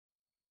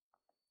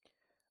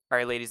All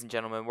right, ladies and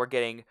gentlemen, we're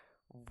getting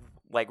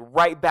like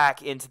right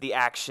back into the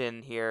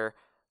action here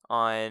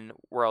on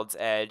World's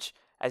Edge.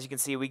 As you can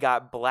see, we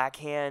got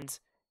Blackhand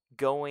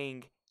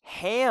going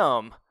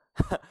ham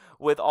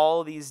with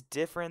all these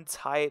different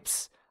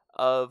types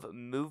of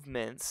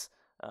movements.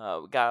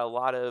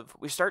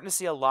 We're starting to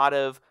see a lot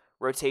of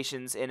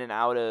rotations in and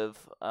out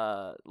of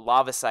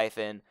Lava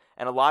Siphon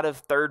and a lot of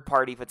third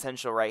party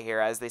potential right here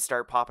as they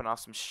start popping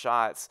off some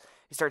shots.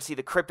 You start to see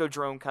the Crypto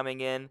Drone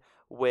coming in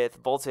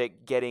with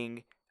Voltic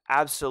getting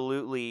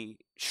absolutely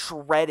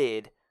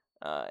shredded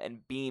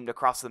and beamed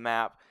across the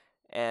map,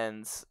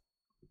 and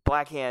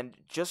Blackhand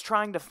just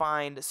trying to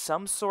find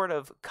some sort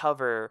of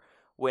cover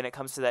when it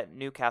comes to that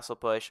Newcastle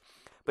push.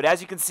 But as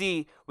you can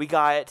see, we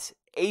got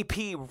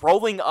AP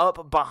rolling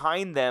up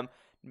behind them.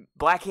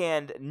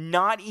 Blackhand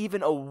not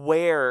even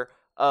aware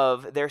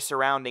of their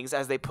surroundings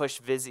as they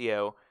push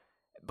Vizio.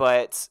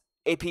 But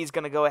AP is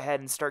going to go ahead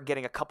and start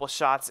getting a couple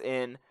shots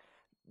in.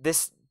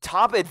 This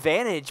top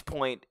advantage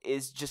point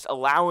is just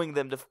allowing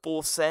them to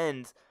full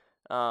send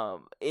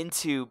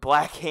into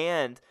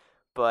Blackhand,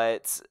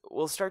 but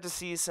we'll start to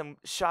see some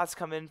shots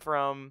come in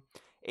from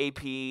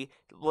AP,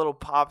 little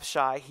pop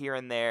shot here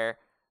and there.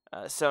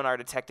 Sonar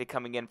detected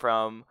coming in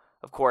from,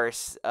 of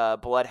course,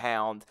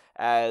 Bloodhound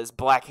as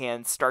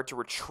Blackhands start to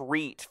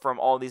retreat from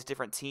all these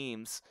different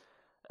teams.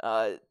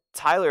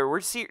 Tyler,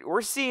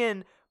 we're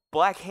seeing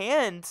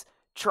Blackhand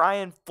try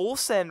and full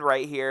send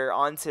right here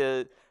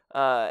onto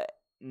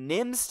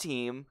Nim's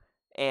team,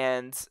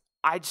 and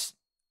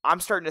I'm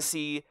starting to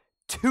see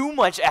too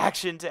much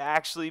action to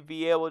actually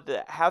be able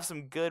to have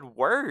some good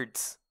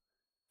words.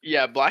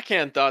 Yeah,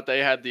 Blackhand thought they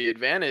had the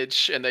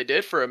advantage, and they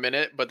did for a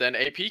minute, but then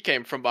AP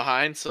came from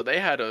behind, so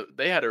they had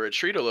to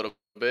retreat a little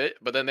bit,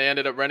 but then they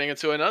ended up running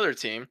into another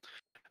team.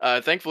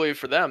 Thankfully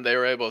for them, they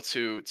were able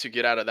to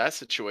get out of that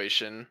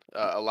situation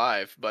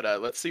alive.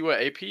 But let's see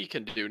what AP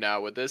can do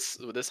now with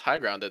this high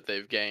ground that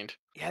they've gained.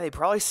 Yeah, they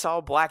probably saw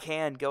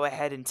Blackhand go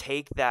ahead and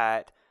take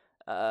that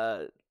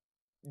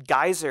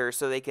geyser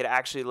so they could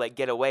actually like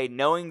get away,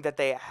 knowing that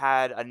they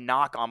had a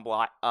knock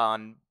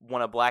on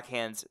one of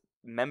Blackhand's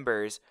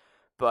members.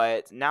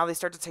 But now they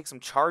start to take some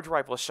charge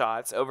rifle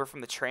shots over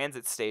from the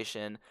transit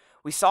station.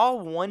 We saw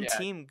one Yeah,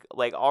 team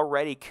like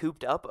already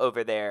cooped up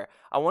over there.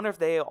 I wonder if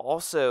they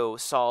also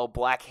saw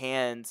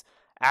Blackhand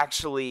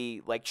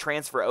actually like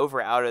transfer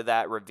over out of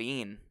that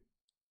ravine.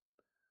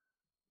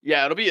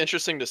 yeah, it'll be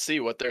interesting to see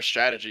what their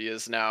strategy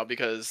is now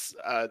because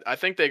I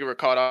think they were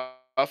caught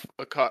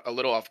a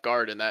little off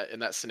guard in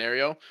that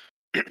scenario.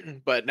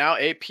 But now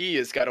AP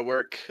has got to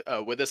work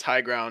with this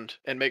high ground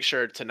and make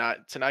sure to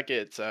not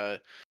get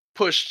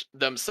pushed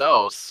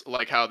themselves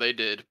like how they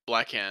did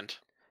Blackhand.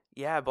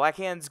 Yeah,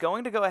 Blackhand's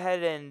going to go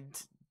ahead and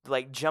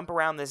like jump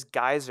around this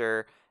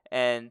geyser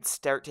and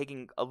start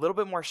taking a little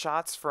bit more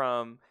shots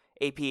from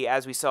AP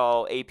as we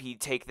saw AP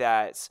take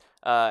that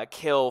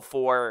kill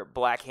for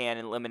Blackhand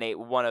and eliminate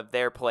one of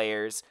their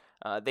players.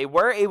 They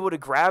were able to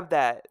grab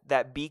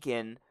that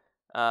beacon,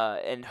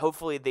 and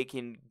hopefully they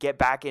can get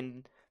back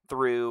in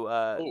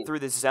Oh, through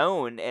the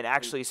zone and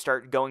actually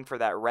start going for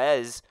that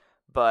res.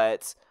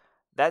 But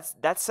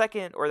that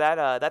second or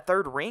that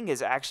third ring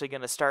is actually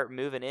going to start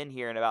moving in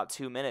here in about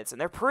 2 minutes, and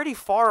they're pretty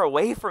far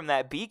away from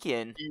that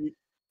beacon.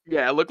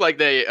 yeah, it looked like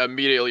they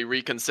immediately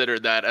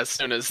reconsidered that as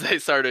soon as they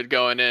started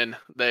going in.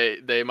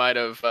 They might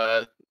have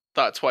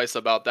thought twice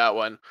about that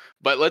one.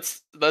 But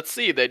let's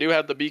see. They do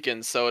have the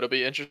beacons, so it'll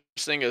be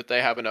interesting if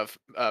they have enough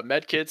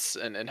med kits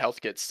and health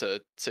kits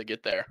to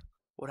get there.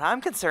 What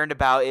I'm concerned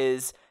about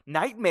is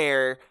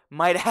Nightmare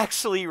might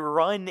actually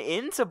run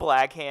into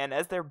Blackhand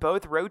as they're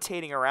both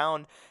rotating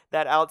around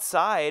that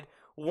outside.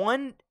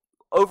 One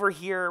over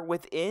here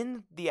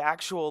within the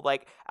actual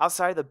like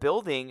outside of the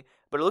building,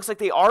 but it looks like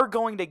they are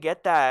going to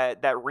get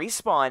that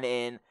respawn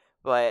in.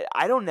 But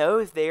I don't know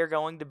if they are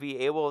going to be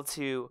able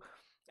to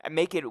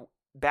make it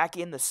back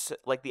in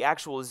like the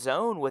actual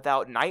zone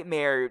without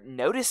Nightmare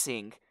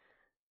noticing.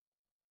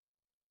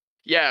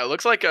 Yeah, it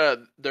looks like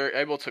they're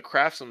able to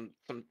craft some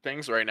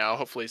things right now.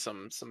 Hopefully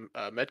some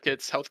med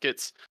kits, health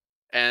kits,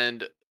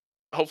 and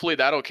hopefully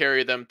that'll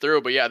carry them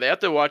through. But yeah, they have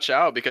to watch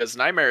out because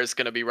Nightmare is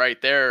going to be right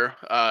there,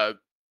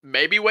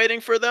 maybe waiting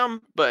for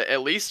them, but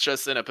at least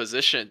just in a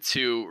position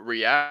to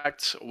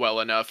react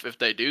well enough if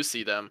they do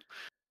see them.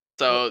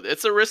 Well, So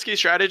it's a risky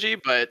strategy,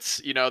 but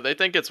they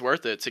think it's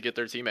worth it to get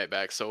their teammate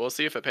back. So we'll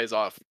see if it pays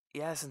off.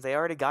 yeah, since they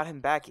already got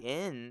him back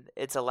in,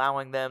 it's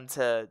allowing them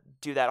to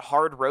do that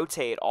hard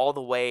rotate all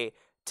the way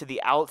to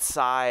the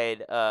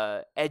outside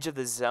edge of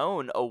the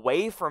zone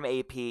away from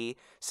AP.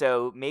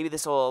 So maybe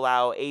this will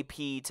allow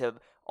AP to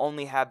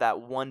only have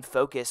that one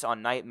focus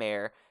on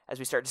Nightmare as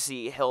we start to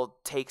see he'll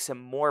take some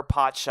more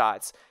pot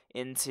shots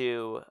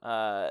into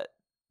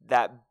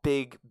that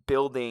big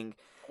building.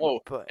 Oh,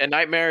 But and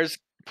Nightmare's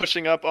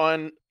pushing up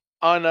on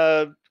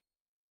Blackhand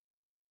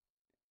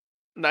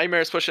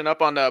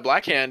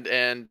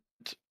and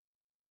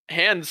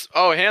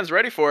hands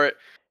ready for it.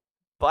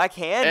 Black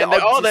Hand, And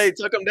they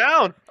took him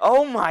down.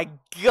 oh my Oh,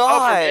 from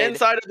god!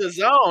 inside of the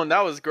zone.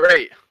 That was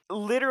great. I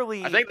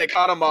literally think they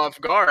caught him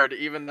off guard,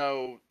 even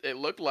though it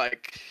looked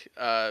like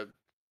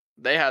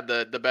they had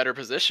the better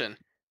position.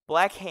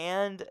 Black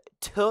Hand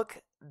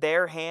took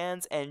their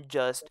hands and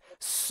just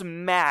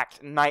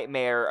smacked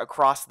Nightmare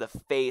across the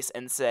face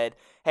and said,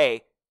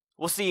 "Hey,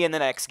 we'll see you in the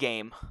next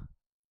game."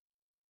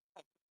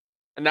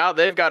 And now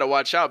they've got to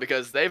watch out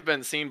because they've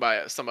been seen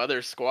by some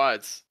other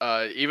squads.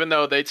 Even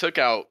though they took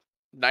out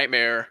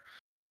Nightmare,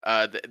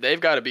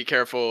 they've got to be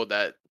careful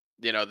that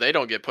they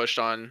don't get pushed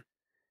on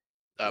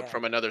Yeah.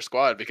 from another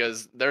squad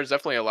because there's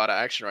definitely a lot of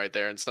action right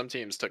there, and some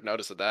teams took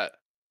notice of that.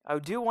 I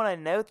do want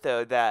to note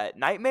though that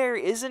Nightmare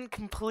isn't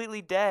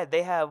completely dead.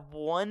 They have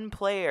one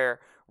player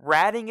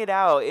ratting it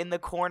out in the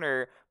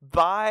corner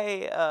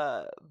by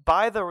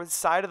the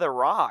side of the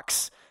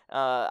rocks.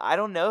 I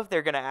don't know if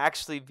they're gonna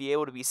actually be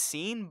able to be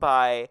seen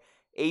by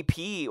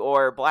AP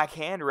or Black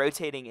Hand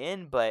rotating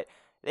in, but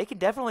they can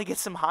definitely get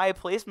some high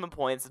placement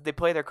points if they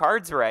play their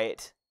cards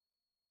right.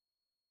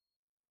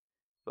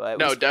 But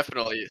No,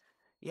 definitely.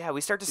 yeah,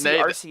 we start to see They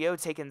RCO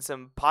taking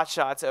some pot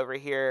shots over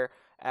here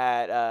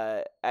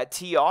at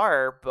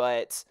TR,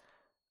 but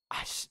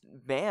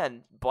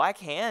man, Black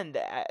Hand,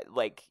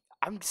 like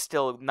I'm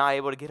still not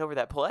able to get over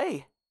that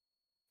play.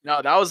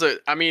 No, that was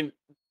I mean,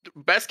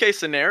 best case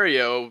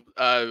scenario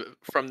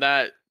from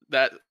that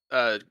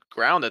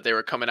ground that they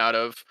were coming out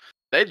of.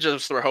 They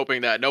just were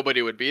hoping that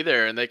nobody would be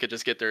there and they could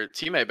just get their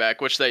teammate back,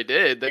 which they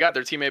did. They got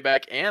their teammate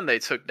back and they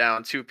took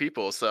down two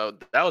people. So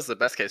that was the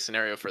best case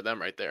scenario for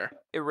them right there.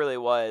 It really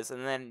was.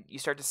 And then you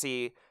start to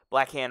see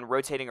Black Hand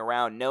rotating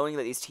around, knowing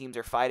that these teams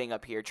are fighting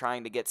up here,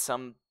 trying to get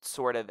some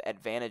sort of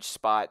advantage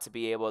spot to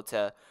be able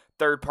to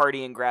third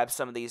party and grab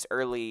some of these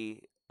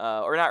early,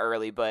 or not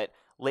early, but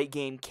late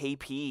game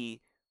KP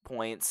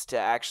points to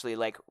actually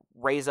like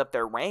raise up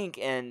their rank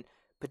and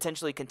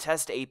potentially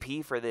contest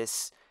AP for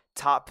this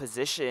top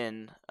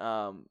position,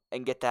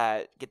 and get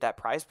that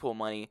prize pool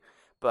money.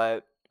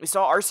 But we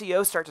saw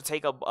RCO start to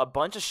take a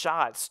bunch of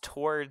shots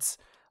towards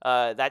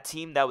that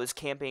team that was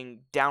camping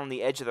down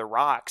the edge of the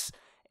rocks,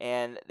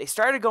 and they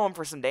started going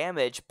for some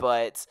damage,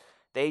 but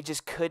they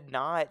just could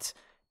not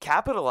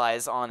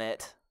capitalize on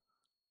it.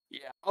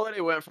 Yeah,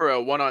 Holiday went for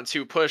a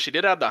one-on-two push. He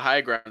did have the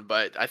high ground,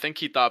 but I think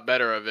he thought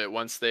better of it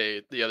once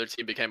the other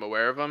team became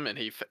aware of him, and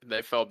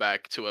they fell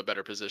back to a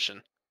better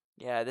position.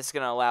 Yeah, this is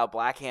going to allow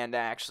Blackhand to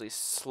actually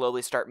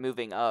slowly start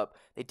moving up.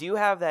 They do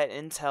have that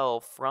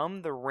intel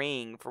from the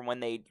ring from when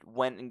they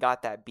went and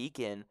got that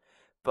beacon,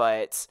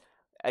 but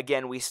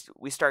again, we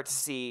start to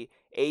see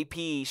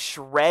AP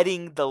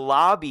shredding the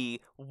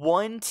lobby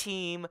one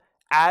team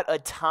at a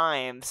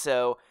time.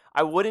 So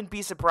I wouldn't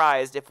be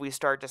surprised if we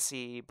start to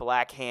see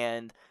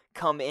Blackhand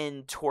come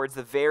in towards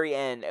the very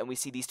end and we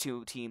see these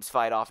two teams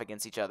fight off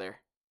against each other.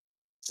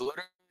 He's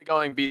literally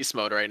going beast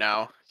mode right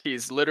now.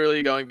 He's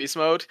literally going beast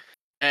mode,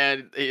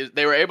 and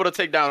they were able to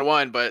take down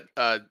one, but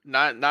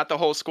not the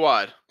whole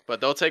squad.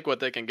 But they'll take what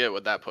they can get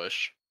with that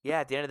push.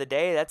 Yeah, at the end of the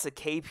day, that's a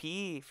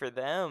KP for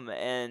them,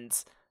 and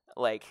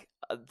like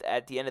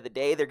at the end of the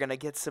day, they're gonna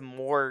get some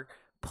more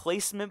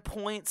placement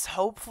points,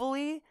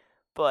 hopefully.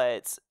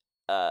 But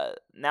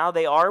now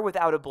they are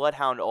without a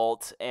Bloodhound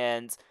ult,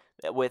 and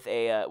with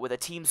a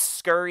team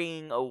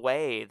scurrying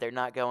away, they're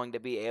not going to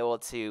be able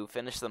to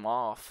finish them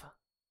off.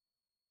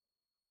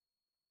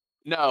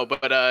 No,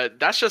 but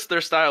that's just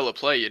their style of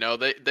play.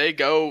 They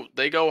go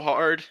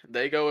hard,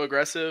 they go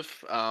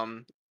aggressive.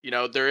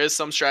 There is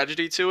some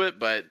strategy to it,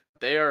 but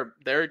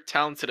they're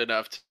talented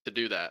enough to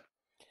do that.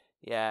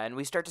 Yeah, and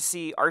we start to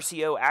see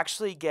RCO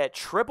actually get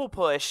triple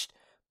pushed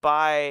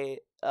by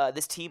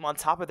this team on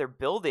top of their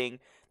building.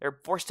 They're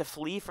forced to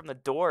flee from the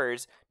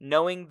doors,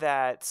 knowing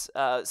that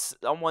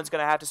someone's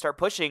going to have to start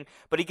pushing.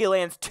 But he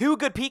lands two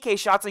good PK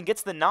shots and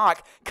gets the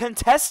knock.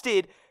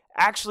 Contested,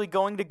 actually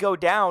going to go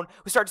down.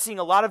 We start seeing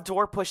a lot of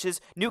door pushes.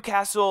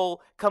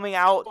 Newcastle coming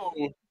out,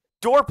 Oh,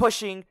 door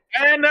pushing,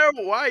 and they're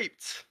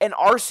wiped. and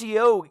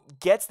RCO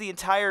gets the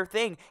entire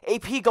thing.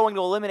 AP going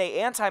to eliminate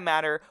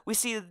antimatter. We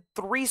see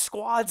three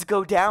squads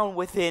go down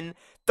within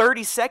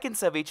 30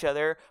 seconds of each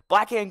other.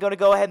 Blackhand going to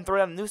go ahead and throw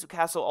down the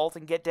Newcastle ult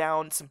and get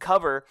down some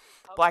cover.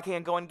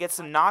 Blackhand going to get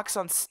some knocks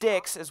on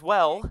sticks as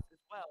well.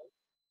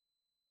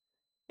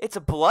 It's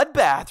a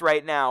bloodbath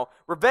right now.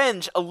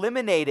 Revenge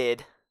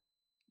eliminated.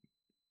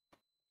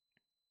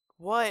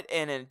 What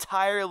an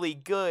entirely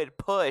good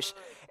push.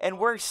 And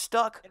we're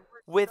stuck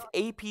with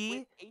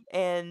AP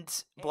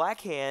and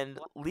Blackhand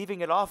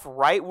leaving it off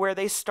right where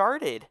they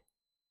started.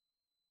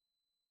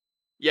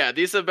 Yeah,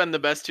 these have been the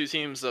best two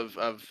teams of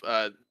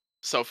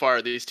so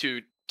far. These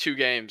two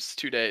games,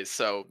 2 days.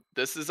 So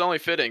this is only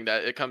fitting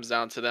that it comes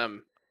down to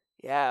them.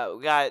 Yeah,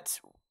 we got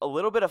a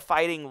little bit of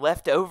fighting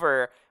left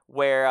over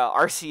where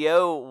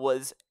RCO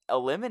was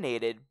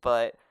eliminated,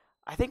 but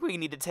I think we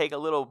need to take a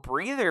little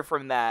breather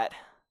from that.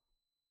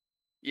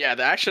 Yeah,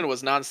 the action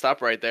was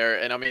nonstop right there,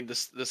 and I mean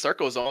the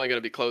circle is only going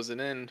to be closing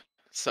in,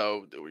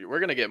 so we're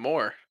going to get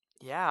more.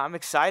 Yeah, I'm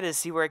excited to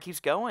see where it keeps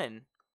going.